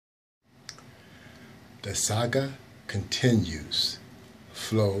The saga continues.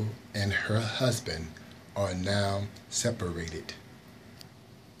 Flo and her husband are now separated.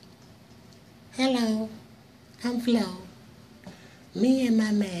 Hello, I'm Flo. Me and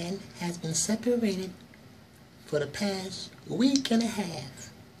my man has been separated for the past week and a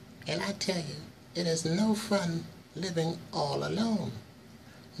half. And I tell you, it is no fun living all alone.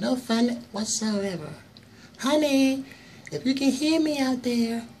 No fun whatsoever. Honey, if you can hear me out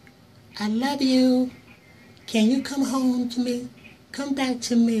there, I love you. Can you come home to me? Come back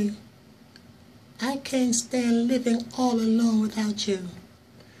to me. I can't stand living all alone without you.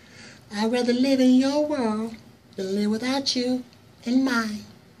 I'd rather live in your world than live without you in mine.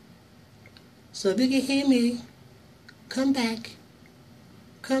 So if you can hear me, come back.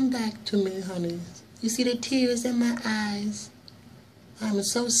 Come back to me, honey. You see the tears in my eyes? I'm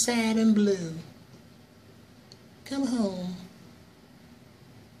so sad and blue. Come home.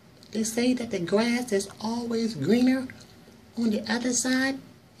 They say that the grass is always greener on the other side.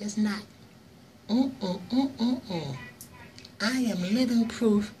 It's not. I am living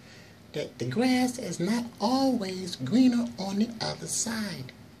proof that the grass is not always greener on the other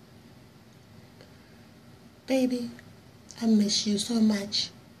side. Baby, I miss you so much.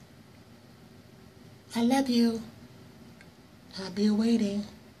 I love you. I'll be waiting.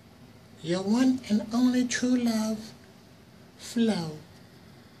 Your one and only true love, Flo.